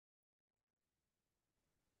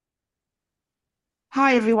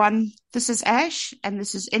Hi, everyone. This is Ash, and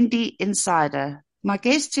this is Indie Insider. My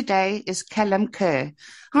guest today is Callum Kerr.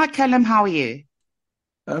 Hi, Callum. How are you?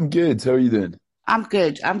 I'm good. How are you doing? I'm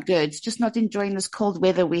good. I'm good. Just not enjoying this cold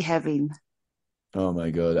weather we're having. Oh my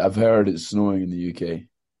God. I've heard it's snowing in the UK.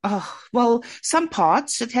 Oh, well, some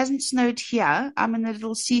parts. It hasn't snowed here. I'm in a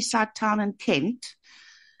little seaside town in Kent.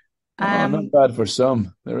 Oh, not Um, bad for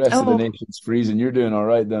some. The rest of the oh, nation's freezing. You're doing all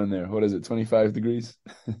right down there. What is it, 25 degrees?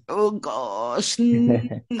 oh gosh.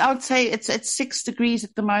 I would say it's 6 degrees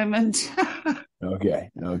at the moment. Okay.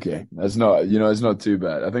 It's not too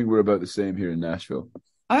bad. I think we're about the same here in Nashville.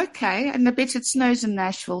 Okay, and I bet it snows in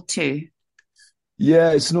Nashville too.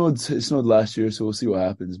 Yeah, it snowed last year, so we'll see what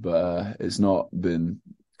happens, but it's not been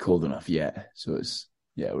cold enough yet. So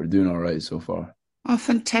yeah, we're doing all right so far. Oh,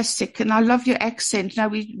 fantastic. And I love your accent. Now,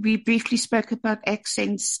 we briefly spoke about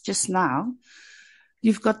accents just now.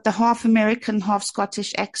 You've got the half American, half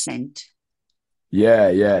Scottish accent.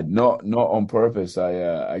 Yeah, not on purpose.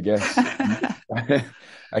 I guess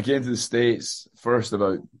I came to the States first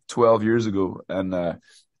about 12 years ago, and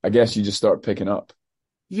I guess you just start picking up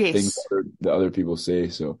things Yes. that other people say.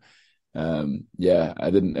 So yeah,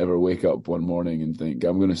 I didn't ever wake up one morning and think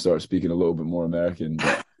I'm going to start speaking a little bit more American,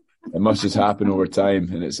 but it must just happen over time,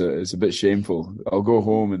 and it's a bit shameful. I'll go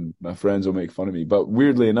home and my friends will make fun of me, but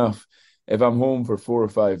weirdly enough, if I'm home for 4 or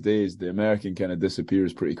 5 days, the American kind of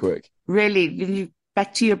disappears pretty quick. Really, you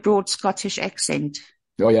back to your broad Scottish accent.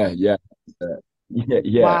 Oh yeah. Yeah,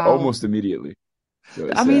 Wow. almost immediately. So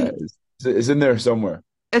I mean, it's in there somewhere.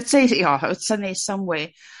 it's in there somewhere.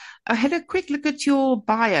 I had a quick look at your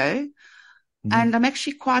bio, Mhm. and I'm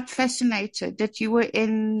actually quite fascinated that you were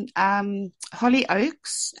in Holly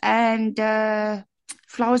Oaks and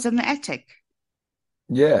Flowers in the Attic.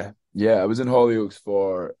 Yeah. I was in Hollyoaks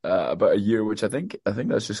for about a year, which I think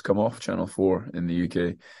that's just come off Channel 4 in the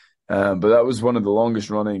UK. But that was one of the longest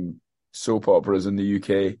running soap operas in the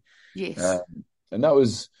UK. Yes. And that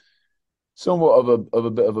was somewhat of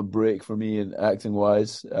a bit of a break for me in acting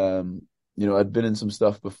wise. I'd been in some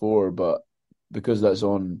stuff before, but because that's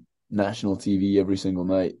on national TV every single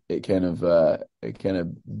night, it kind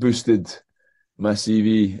of boosted my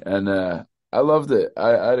CV, and I loved it. I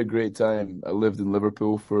had a great time. I lived in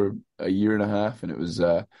Liverpool for a year and a half, and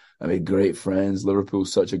I made great friends.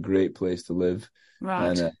 Liverpool's such a great place to live,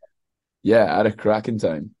 and Right. yeah, I had a cracking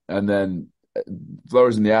time. And then uh,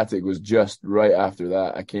 Flowers in the Attic was just right after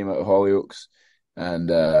that. I came out of Hollyoaks, and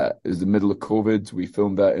it was the middle of COVID. We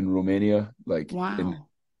filmed that in Romania, like in Wow.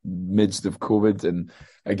 midst of COVID. And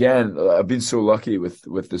again, I've been so lucky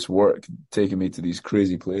with this work taking me to these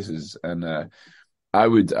crazy places, and I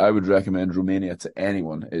would recommend Romania to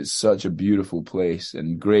anyone. It's such a beautiful place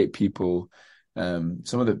and great people. Some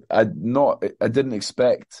of the I didn't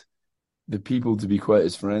expect the people to be quite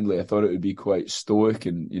as friendly. I thought it would be quite stoic,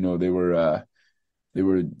 and they were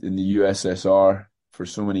in the USSR for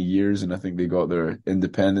so many years, and I think they got their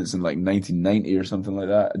independence in like 1990 or something like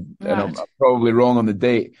that. And I'm Right. probably wrong on the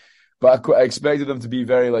date, but I expected them to be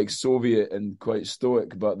very like Soviet and quite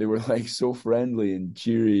stoic, but they were like so friendly and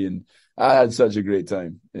cheery, and I had such a great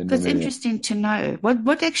time in That's Romania. interesting to know.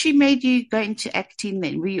 What actually made you go into acting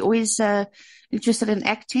then? Were you always interested in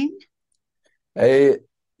acting? I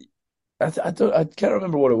I can't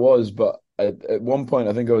remember what it was, but at one point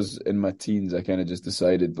I think I was in my teens. I kind of just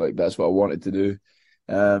decided like that's what I wanted to do,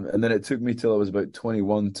 and then it took me till I was about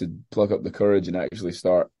 21 to pluck up the courage and actually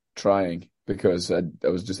start trying because I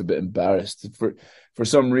was just a bit embarrassed for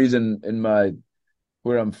some reason in my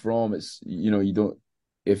where I'm from. It's you don't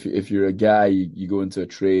if you're a guy you go into a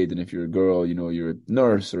trade, and if you're a girl you're a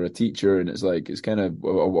nurse or a teacher, and it's kind of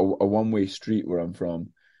a one-way street where I'm from.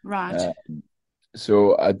 Right. Uh,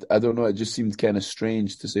 so I don't know. It just seemed kind of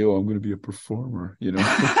strange to say, "Oh, I'm going to be a performer."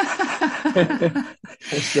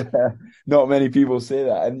 It's, not many people say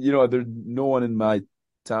that, and there no one in my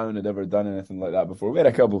town had ever done anything like that before. We had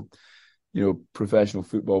a couple, professional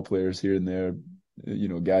football players here and there,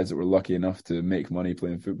 guys that were lucky enough to make money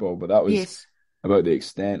playing football, but that was Yes. about the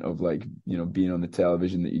extent of like being on the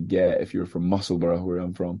television that you get if you're from Musselburgh, where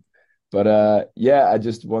I'm from. But yeah, I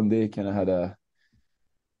just one day kind of had a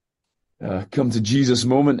come to Jesus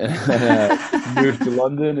moment and moved to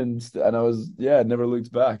London, and I was I never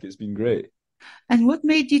looked back. It's been great. And what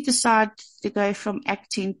made you decide to go from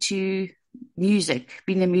acting to music,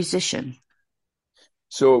 being a musician?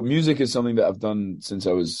 So music is something that I've done since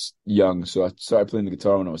I was young. So I started playing the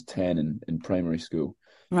guitar when I was 10 in primary school,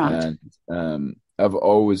 Right. and I've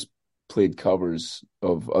always played covers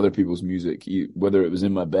of other people's music, whether it was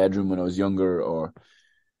in my bedroom when I was younger or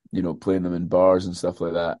playing them in bars and stuff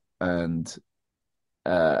like that. And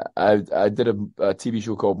I did a TV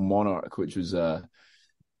show called Monarch, which was a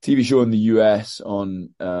TV show in the US on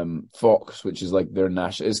Fox, which is like their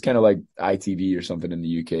national. It's kind of like ITV or something in the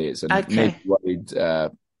UK. It's a Okay. nationwide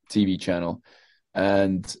TV channel,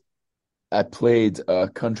 and I played a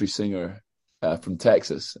country singer from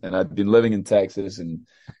Texas, and I'd been living in Texas, and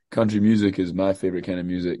country music is my favorite kind of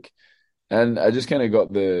music. And I just kind of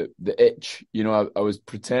got the itch, I was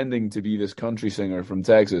pretending to be this country singer from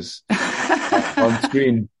Texas on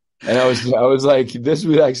screen, and I was like, this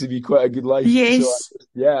would actually be quite a good life. So Yes.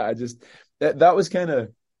 I just that was kind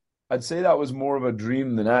of, I'd say that was more of a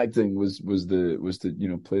dream than acting was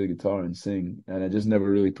to play the guitar and sing, and I just never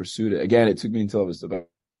really pursued it. Again, it took me until I was about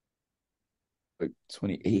like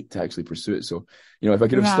 28 to actually pursue it. So, if I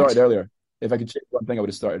could have started Right. earlier, if I could change one thing, I would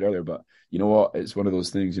have started earlier. But you know what? It's one of those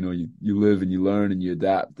things, you live and you learn and you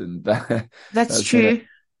adapt. And That's that's kind of, true.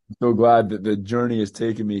 so glad that the journey has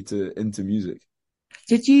taken me into music.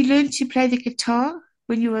 Did you learn to play the guitar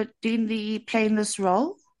when you were doing the playing this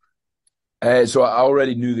role? So I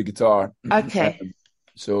already knew the guitar. Okay.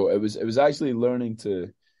 So it was actually learning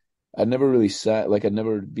to, I'd never really sat, like I'd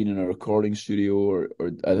never been in a recording studio, or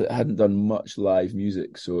I hadn't done much live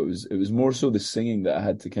music. So it was more so the singing that I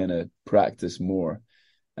had to kind of practice more.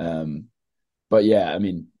 Um, but yeah, I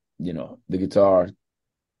mean, the guitar,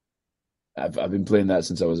 I've been playing that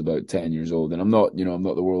since I was about 10 years old, and I'm not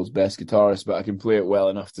the world's best guitarist, but I can play it well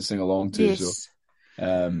enough to sing along to. So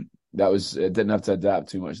Yes. it didn't have to adapt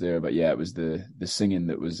too much there, but yeah, it was the singing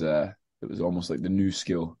that was almost like the new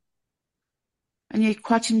skill. And you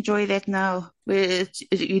quite enjoy that now, where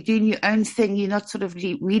you're doing your own thing. You're not sort of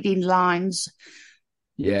reading lines,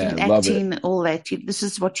 Yeah, doing love it. acting, all that. This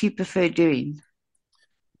is what you prefer doing.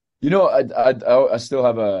 I still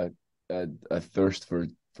have a thirst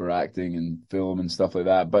for acting and film and stuff like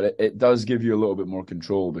that, but it does give you a little bit more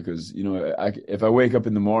control because if I wake up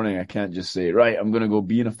in the morning, I can't just say, right, I'm gonna go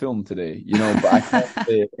be in a film today, but I can't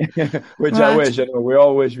say it, which I Right. wish. I know we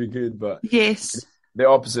all wish we could, but Yes. the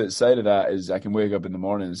opposite side of that is I can wake up in the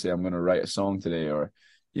morning and say I'm gonna write a song today, or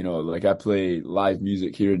like I play live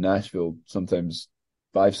music here in Nashville sometimes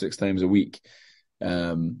 5, 6 times a week.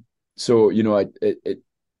 So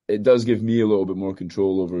it does give me a little bit more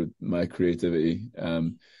control over my creativity.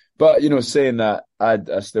 But saying that,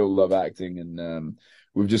 I still love acting, and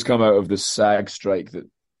we've just come out of the SAG strike that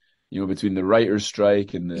between the writers'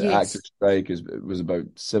 strike and the Yes. actors' strike it was about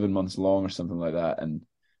 7 months long or something like that, and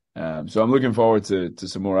so I'm looking forward to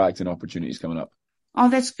some more acting opportunities coming up. Oh,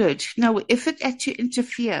 that's good. Now, if it had to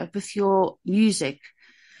interfere with your music,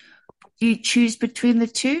 do you choose between the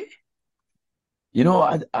two?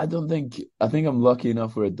 I don't think, I think I'm lucky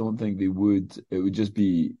enough where I don't think they would. It would just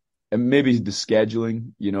be, and maybe the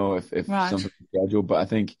scheduling, if Right. something scheduled. But I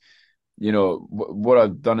think, what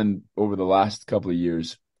I've done over the last couple of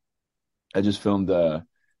years, I just filmed a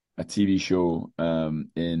TV show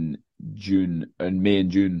in May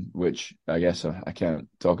and June, which I guess I can't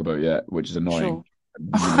talk about yet, which is annoying.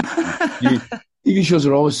 Sure. TV, TV shows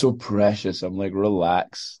are always so precious. I'm like,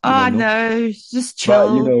 relax, Oh, no. no, just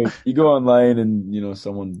But chill. you go online and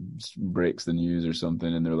someone breaks the news or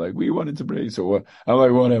something, and they're like, "We wanted to break," so what? I'm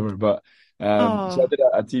like, whatever. But so I Oh, did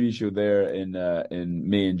a TV show there in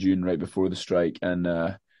May and June, right before the strike, and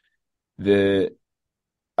the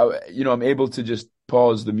I'm able to just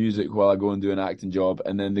pause the music while I go and do an acting job,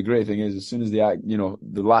 and then the great thing is, as soon as the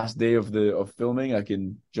last day of filming, I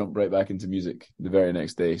can jump right back into music the very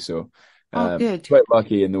next day. So oh, good. quite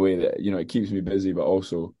lucky in the way that it keeps me busy, but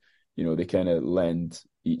also they kind of lend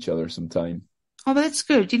each other some time. Oh, but that's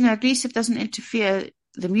good. At least it doesn't interfere,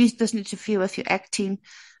 the music doesn't interfere with your acting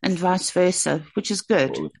and vice versa, which is good.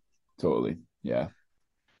 Totally, totally, yeah.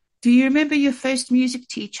 Do you remember your first music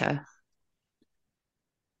teacher?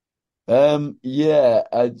 Yeah,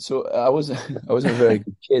 I wasn't I wasn't a very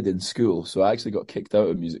good kid in school, so I actually got kicked out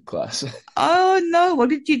of music class. Oh, no. What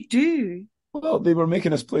did you do? Well, they were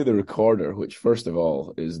making us play the recorder, which first of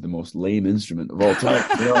all is the most lame instrument of all time,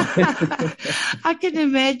 I can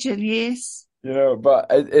imagine, yes. But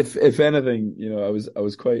if anything, I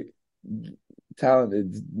was quite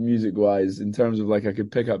talented music wise in terms of like I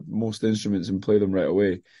could pick up most instruments and play them right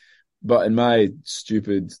away. But in my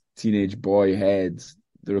stupid teenage boy head,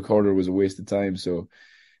 the recorder was a waste of time. So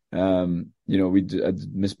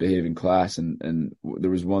I'd misbehave in class, and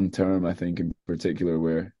there was one term I think in particular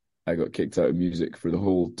where I got kicked out of music for the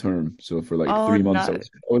whole term. So for like Oh, 3 months, I no.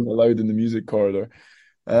 wasn't allowed in the music corridor,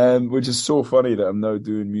 which is so funny that I'm now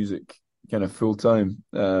doing music kind of full time.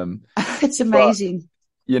 It's But amazing.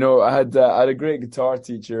 I had a great guitar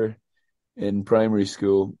teacher in primary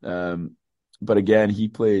school, but again,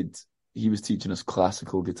 he was teaching us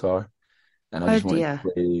classical guitar. and I Oh just wanted dear.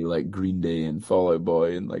 to play like Green Day and Fall Out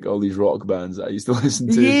Boy and like all these rock bands that I used to listen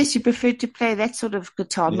to. So, Yes, you prefer to play that sort of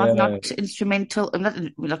guitar, yeah, not instrumental,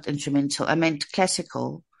 not instrumental. I meant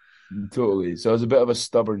classical. totally. So I was a bit of a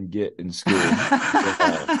stubborn git in school.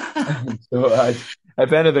 So, so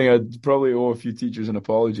if anything, I'd probably owe a few teachers an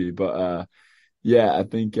apology. But yeah, I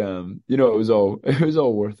think it was all it was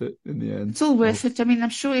all worth it in the end. It's all I hope. worth it. I mean, I'm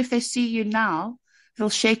sure if they see you now, they'll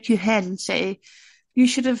shake your hand and say, you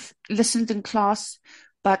should have listened in class,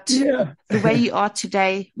 but Yeah. the way you are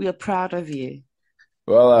today, we are proud of you.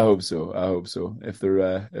 Well, I hope so. I hope so. If they're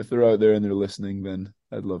out there and they're listening, then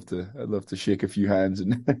I'd love to shake a few hands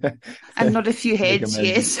and And not a few make heads, amends.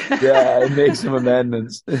 yes. Yeah, and make some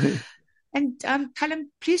amendments. And Callum,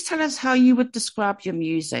 please tell us how you would describe your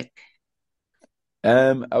music.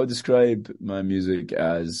 I would describe my music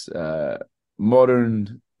as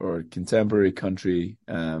modern or contemporary country,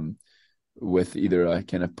 with either a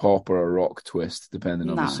kind of pop or a rock twist, depending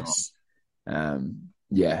on the song. Nice.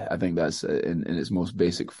 Yeah, I think that's in its most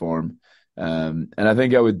basic form. And I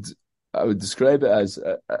think I would describe it as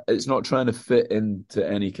it's not trying to fit into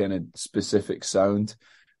any kind of specific sound.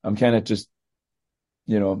 I'm kind of just,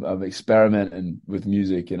 I'm experimenting with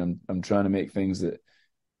music, and I'm trying to make things that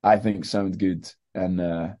I think sound good. And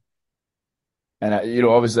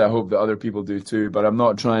obviously I hope that other people do too, but I'm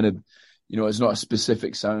not trying to, it's not a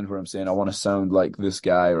specific sound where I'm saying I want to sound like this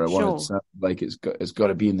guy, or I want it to Sure. sound like it's got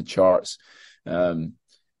to be in the charts. Um,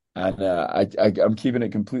 I'm keeping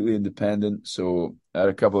it completely independent. So I had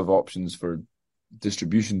a couple of options for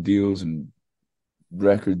distribution deals and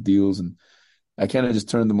record deals, and I kind of just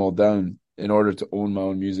turned them all down in order to own my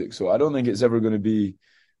own music. So I don't think it's ever going to be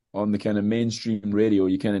on the kind of mainstream radio.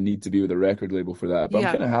 You kind of need to be with a record label for that. But I'm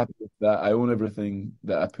Yeah, kind of happy with that. I own everything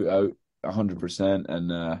that I put out 100%.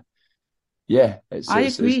 And yeah, I it's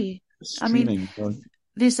agree. I mean, streaming.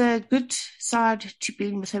 there's a good side to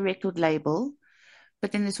being with a record label,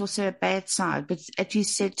 but then there's also a bad side. But as you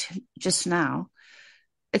said just now,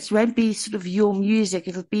 it won't be sort of your music,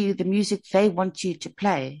 it'll be the music they want you to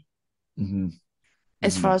play, Hmm.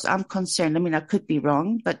 as far Hmm. as I'm concerned. I mean, I could be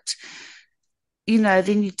wrong, but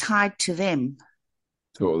then you're tied to them.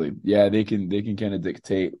 Totally. Yeah, they can kind of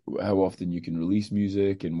dictate how often you can release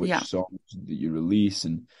music and Yeah. which songs that you release.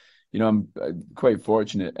 And I'm quite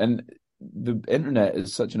fortunate. And the internet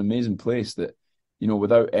is such an amazing place that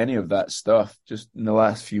without any of that stuff, just in the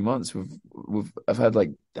last few months, I've had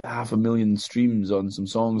like 500,000 streams on some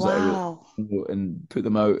songs that I wrote Wow. and put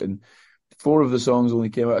them out. And four of the songs only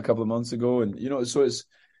came out a couple of months ago. And so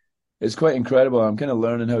it's quite incredible. I'm kind of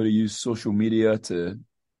learning how to use social media to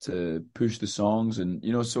push the songs, and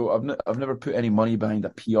so I've never put any money behind a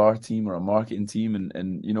PR team or a marketing team,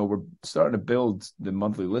 and we're starting to build the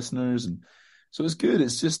monthly listeners, and so it's good.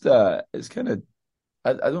 It's just it's kind of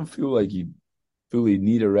I don't feel like you fully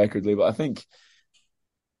need a record label. I think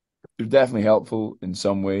they're definitely helpful in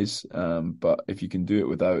some ways, but if you can do it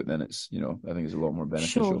without, then it's I think it's a lot more Sure.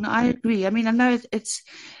 beneficial. No, I agree. I mean, I know it's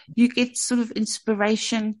you get sort of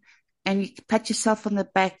inspiration and you pat yourself on the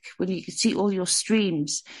back when you see all your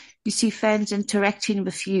streams. You see fans interacting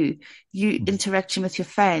with you, you interacting with your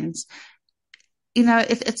fans.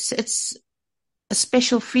 It's a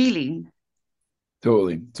special feeling.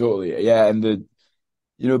 Totally, totally. Yeah, and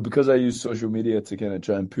because I use social media to kind of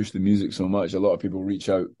try and push the music so much, a lot of people reach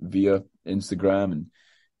out via Instagram, and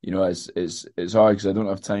it's hard because I don't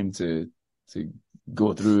have time to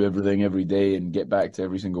go through everything every day and get back to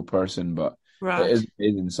every single person. But it Right. is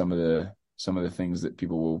amazing some of the things that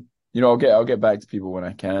people will, I'll get back to people when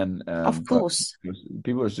I can. Of But course.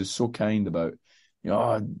 people are just so kind about,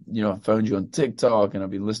 I found you on TikTok and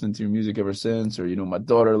I've been listening to your music ever since, or my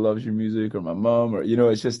daughter loves your music, or my mom, or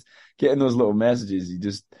it's just getting those little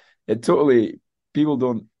messages. It totally, people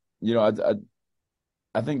don't, you know,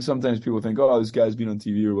 I think sometimes people think, oh, this guy's been on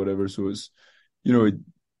TV or whatever, so it's, you know,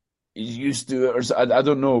 he's used to it, or so, I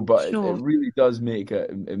don't know, but it Sure. really does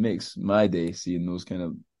it makes my day seeing those kind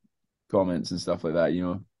of comments and stuff like that.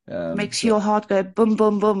 Makes So your heart go boom,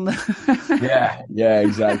 boom, boom. yeah, yeah,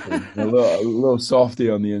 exactly. A little softy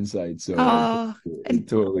on the inside, so Oh, it and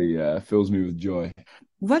totally fills me with joy.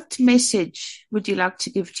 what message would you like to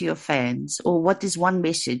give to your fans? Or what is one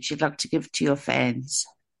message you'd like to give to your fans?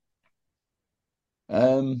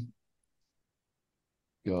 Um,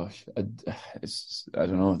 Gosh, I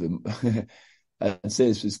don't know. I'd say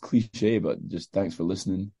it's cliche, but just thanks for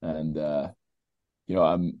listening. And you know,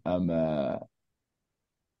 I'm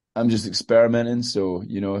just experimenting. So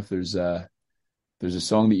if there's a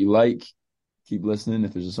song that you like, keep listening.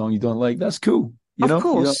 If there's a song you don't like, that's cool. Of You don't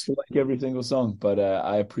course. have to like every single song, but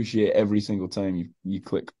I appreciate every single time you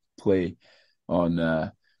click play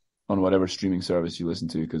on on whatever streaming service you listen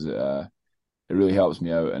to because it really helps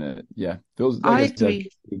me out and it feels like I I said agree.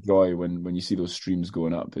 joy when you see those streams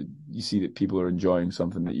going up. You see that people are enjoying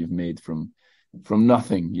something that you've made from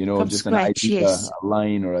nothing, From just an scratch, idea, a yes.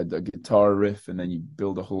 line or a guitar riff, and then you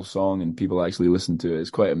build a whole song and people actually listen to it. It's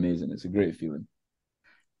quite amazing. It's a great feeling.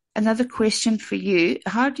 Another question for you.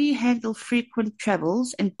 How do you handle frequent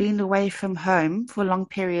travels and being away from home for long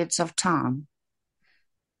periods of time?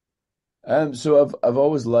 So I've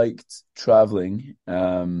always liked traveling.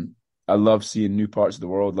 I love seeing new parts of the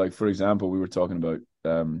world. Like for example, we were talking about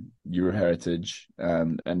your heritage,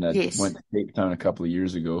 and I Yes. went to Cape Town a couple of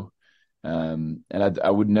years ago. And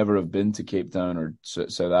I would never have been to Cape Town or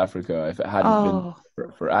South Africa if it hadn't been Oh,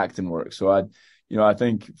 for acting work. So I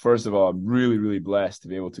think first of all, I'm really, really blessed to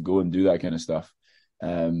be able to go and do that kind of stuff.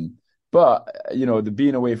 But the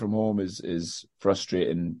being away from home is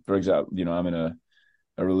frustrating. For example, I'm in a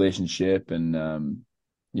relationship and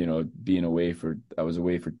being away for I was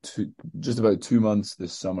away for just about 2 months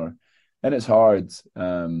this summer, and it's hard.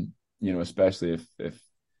 Especially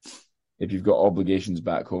if you've got obligations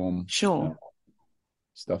back home, uh, sure.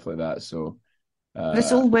 stuff like that. So But it's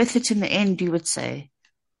uh, all worth it in the end, you would say.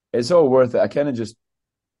 it's all worth it. I kind of just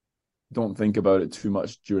don't think about it too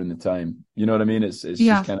much during the time. You know what I mean? It's just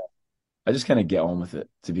Yeah. kind of I just kind of get on with it,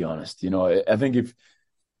 to be honest. I think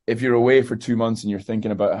if you're away for 2 months and you're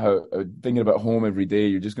thinking about home every day,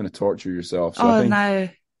 you're just going to torture yourself. So I Oh, think no.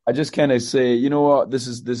 I just kind of say, you know what, this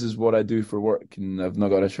is what I do for work, and I've not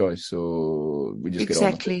got a choice, so we just get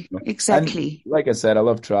on with Exactly. it. And Exactly. like I said, I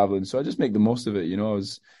love traveling, so I just make the most of it. I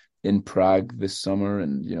was in Prague this summer,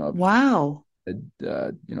 and Wow.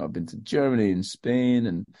 I've been to Germany and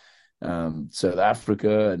Spain and South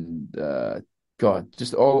Africa, and God,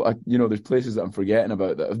 just all there's places that I'm forgetting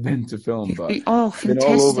about that I've been to film, but Oh, I've been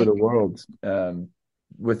all over fantastic. the world.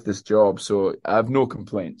 With this job, so I have no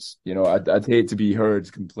complaints. I'd hate to be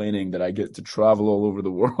heard complaining that I get to travel all over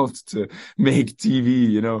the world to make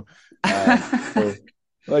TV. So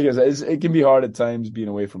like I said, it can be hard at times being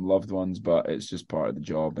away from loved ones, but it's just part of the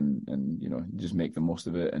job, and you just make the most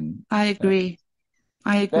of it. And I uh, agree.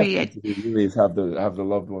 I best agree. thing to do really is have the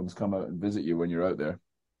loved ones come out and visit you when you're out there.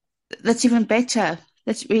 That's even better.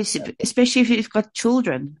 That's really, especially if you've got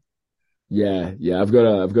children. Yeah, yeah. I've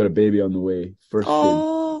got a baby on the way, first kid.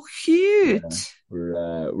 Oh, Yeah, cute.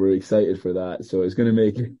 we're excited for that. So it's gonna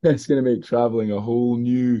make it's gonna make traveling a whole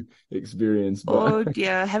new experience. But Oh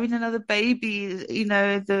dear, having another baby,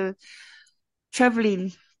 the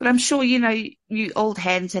traveling. But I'm sure, you old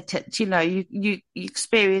hands at it, you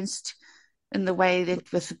experienced in the way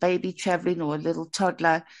that with a baby traveling or a little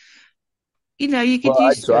toddler, you get well,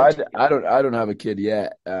 used so to I, it. I don't have a kid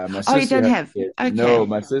yet. My Oh, you sister don't has have. a kid. No, Okay.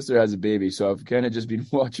 my sister has a baby, so I've kind of just been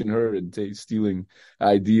watching her and stealing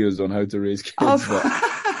ideas on how to raise kids. But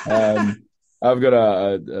Oh, um, I've got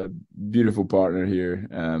a beautiful partner here.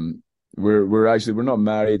 We're not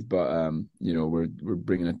married, but we're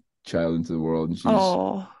bringing a child into the world, and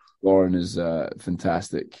oh, Lauren is a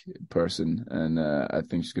fantastic person, and I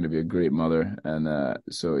think she's going to be a great mother. And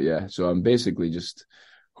so I'm basically just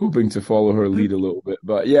hoping to follow her lead a little bit.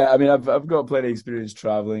 But yeah, I mean, I've got plenty of experience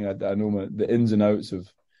traveling. I know the ins and outs of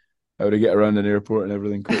how to get around an airport and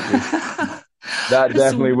everything quickly. That it's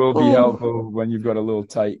definitely will be oh. helpful when you've got a little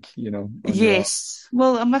tyke, on your arm. Yes.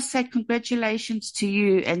 Well, I must say congratulations to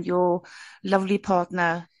you and your lovely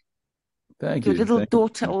partner, Thank your you, little thank you.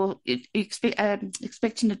 daughter, or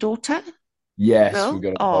expecting a daughter, Yes, we've girl.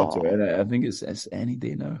 got a daughter, Oh, and I think it's any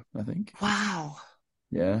day now. I think it's wow.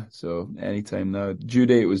 yeah, so anytime now. Due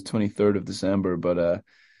date was 23rd of December, but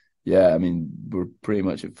yeah, I mean, we're pretty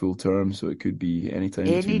much at full term, so it could be any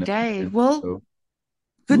time Any between now and day. then. Well, So,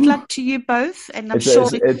 good whew. luck to you both. And I'm It's a, sure.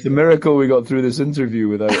 it's it's a miracle we got through this interview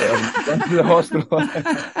without having gone to the hospital.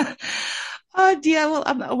 Oh dear. Well,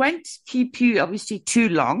 I won't keep you obviously too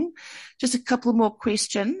long. Just a couple more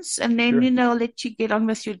questions, and then Sure. I'll let you get on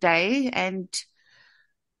with your day, and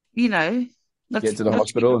you know, not Get to the not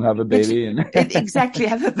hospital and have a get baby, and exactly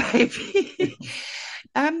have a baby.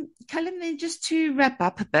 Callum, then just to wrap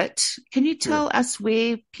up a bit, can you sure. tell us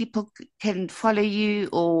where people can follow you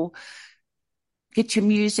or get your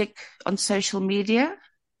music on social media?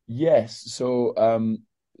 Yes. So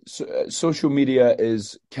social media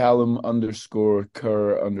is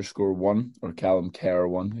Callum_Kerr_1 or Callum Kerr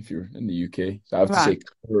one if you're in the UK. So I have to say Right.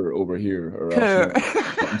 Kerr over here or else Kerr.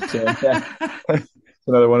 so yeah, it's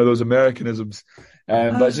another one of those Americanisms.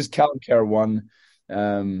 But it's just Callum Kerr one.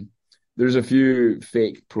 Um, there's a few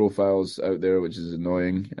fake profiles out there, which is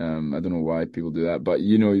annoying. I don't know why people do that, but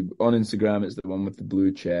on Instagram it's the one with the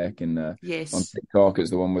blue check, and on Yes. TikTok it's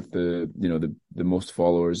the one with the most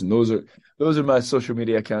followers, and those are my social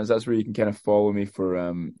media accounts. That's where you can kind of follow me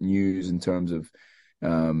for news in terms of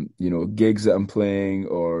gigs that I'm playing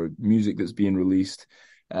or music that's being released.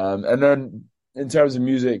 And then in terms of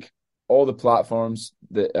music, all the platforms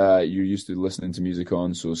that you're used to listening to music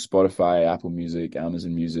on, so Spotify, Apple Music,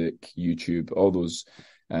 Amazon Music, YouTube, all those,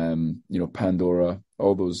 Pandora,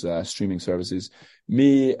 all those streaming services.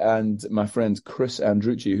 Me and my friend Chris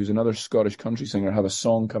Andrucci, who's another Scottish country singer, have a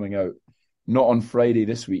song coming out, not on Friday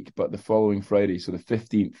this week, but the following Friday, so the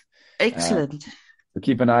 15th. Excellent. So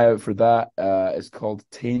keep an eye out for that. It's called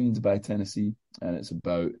Tamed by Tennessee, and it's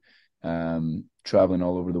about traveling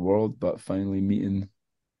all over the world, but finally meeting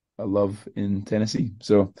a love in Tennessee.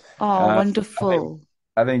 So Oh, uh, I think wonderful.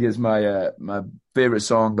 I think it's my favorite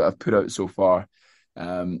song that I've put out so far.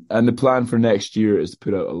 And the plan for next year is to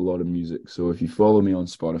put out a lot of music. So if you follow me on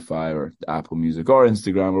Spotify or Apple Music or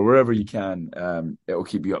Instagram or wherever you can, it will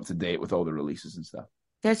keep you up to date with all the releases and stuff.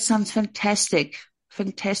 That sounds fantastic.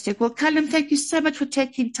 Fantastic. Well, Callum, thank you so much for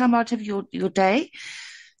taking time out of your day.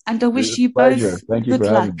 And I wish It's you a pleasure. both Thank you good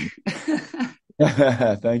for luck. having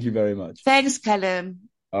me. Thank you very much. Thanks, Callum.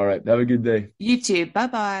 All right. Have a good day. You too. Bye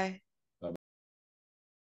bye.